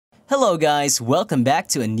Hello guys, welcome back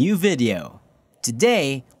to a new video.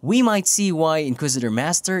 Today, we might see why Inquisitor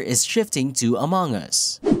Master is shifting to Among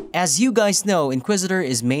Us. As you guys know, Inquisitor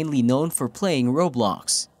is mainly known for playing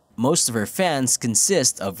Roblox. Most of her fans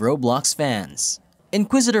consist of Roblox fans.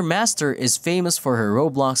 Inquisitor Master is famous for her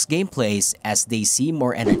Roblox gameplays as they seem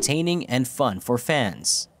more entertaining and fun for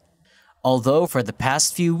fans. Although for the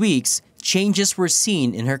past few weeks, changes were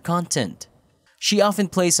seen in her content. She often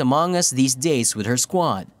plays Among Us these days with her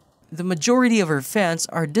squad. The majority of her fans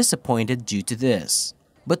are disappointed due to this.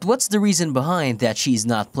 But what's the reason behind that she's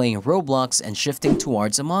not playing Roblox and shifting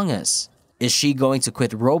towards Among Us? Is she going to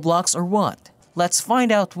quit Roblox or what? Let's find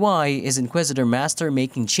out why is Inquisitor Master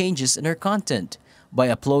making changes in her content by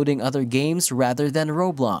uploading other games rather than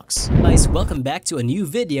Roblox. Guys, welcome back to a new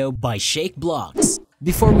video by Shake Blocks.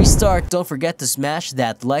 Before we start, don't forget to smash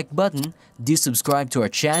that like button, do subscribe to our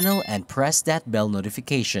channel, and press that bell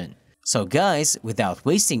notification. So guys, without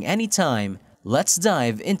wasting any time, let's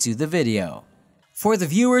dive into the video. For the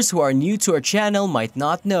viewers who are new to our channel might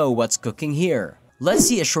not know what's cooking here, let's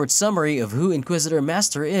see a short summary of who Inquisitor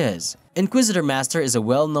Master is. Inquisitor Master is a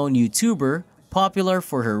well-known YouTuber, popular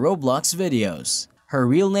for her Roblox videos. Her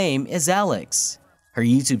real name is Alex. Her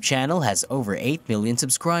YouTube channel has over 8 million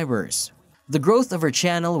subscribers. The growth of her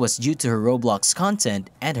channel was due to her Roblox content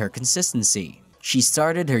and her consistency. She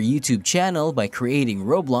started her YouTube channel by creating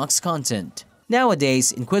Roblox content.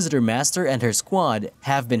 Nowadays, Inquisitor Master and her squad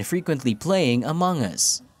have been frequently playing Among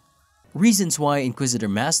Us. Reasons why Inquisitor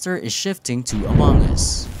Master is shifting to Among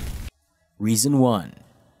Us. Reason 1.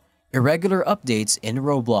 Irregular updates in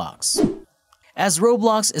Roblox. As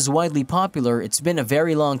Roblox is widely popular, it's been a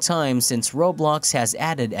very long time since Roblox has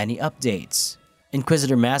added any updates.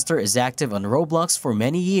 Inquisitor Master is active on Roblox for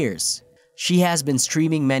many years. She has been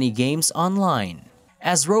streaming many games online.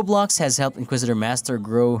 As Roblox has helped Inquisitor Master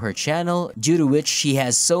grow her channel, due to which she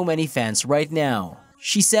has so many fans right now.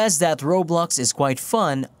 She says that Roblox is quite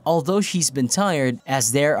fun, although she's been tired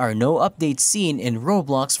as there are no updates seen in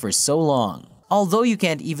Roblox for so long. Although you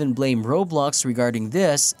can't even blame Roblox regarding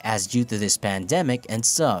this as due to this pandemic and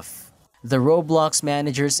stuff. The Roblox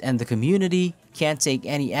managers and the community can't take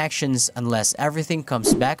any actions unless everything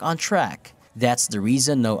comes back on track. That's the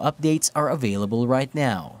reason no updates are available right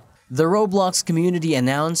now. The Roblox community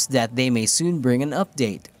announced that they may soon bring an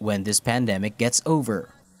update when this pandemic gets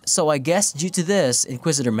over. So I guess due to this,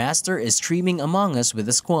 Inquisitor Master is streaming Among Us with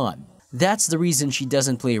the squad. That's the reason she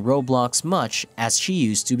doesn't play Roblox much as she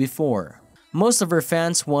used to before. Most of her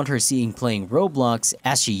fans want her seeing playing Roblox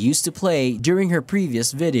as she used to play during her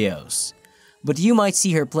previous videos. But you might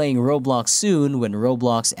see her playing Roblox soon when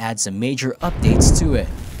Roblox adds some major updates to it.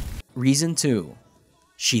 Reason 2.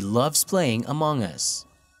 She loves playing Among Us.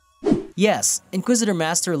 Yes, Inquisitor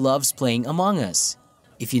Master loves playing Among Us.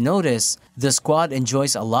 If you notice, the squad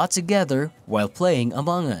enjoys a lot together while playing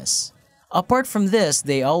Among Us. Apart from this,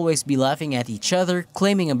 they always be laughing at each other,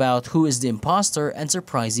 claiming about who is the imposter and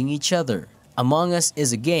surprising each other. Among Us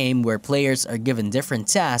is a game where players are given different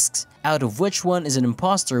tasks, out of which one is an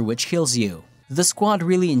imposter which kills you. The squad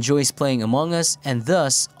really enjoys playing Among Us and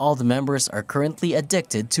thus all the members are currently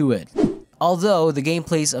addicted to it. Although the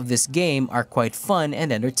gameplays of this game are quite fun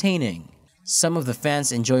and entertaining. Some of the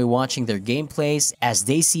fans enjoy watching their gameplays as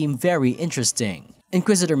they seem very interesting.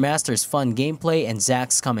 Inquisitor Master's fun gameplay and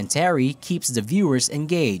Zach's commentary keeps the viewers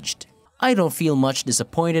engaged. I don't feel much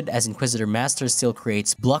disappointed as Inquisitor Master still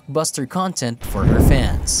creates blockbuster content for her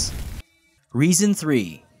fans. Reason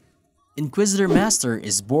 3. Inquisitor Master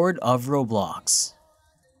is bored of Roblox.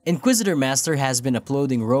 Inquisitor Master has been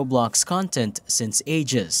uploading Roblox content since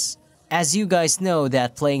ages. As you guys know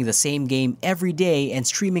that playing the same game every day and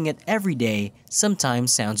streaming it every day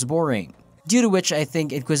sometimes sounds boring. Due to which I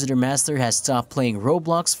think Inquisitor Master has stopped playing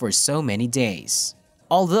Roblox for so many days.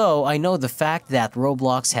 Although I know the fact that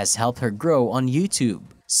Roblox has helped her grow on YouTube.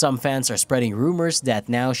 Some fans are spreading rumors that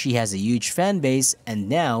now she has a huge fan base and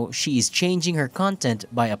now she is changing her content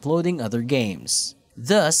by uploading other games.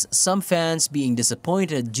 Thus, some fans being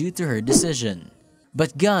disappointed due to her decision.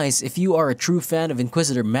 But guys, if you are a true fan of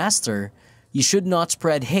Inquisitor Master, you should not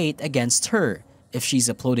spread hate against her if she's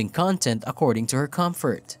uploading content according to her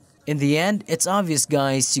comfort. In the end, it's obvious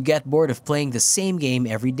guys, you get bored of playing the same game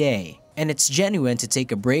every day, and it's genuine to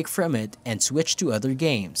take a break from it and switch to other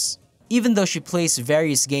games. Even though she plays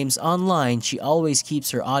various games online, she always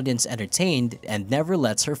keeps her audience entertained and never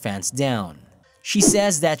lets her fans down. She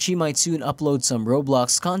says that she might soon upload some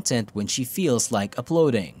Roblox content when she feels like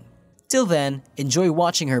uploading. Till then, enjoy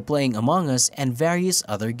watching her playing Among Us and various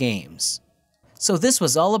other games. So this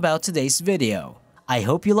was all about today's video. I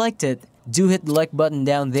hope you liked it. Do hit the like button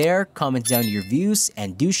down there, comment down your views,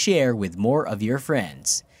 and do share with more of your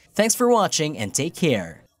friends. Thanks for watching and take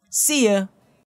care. See ya!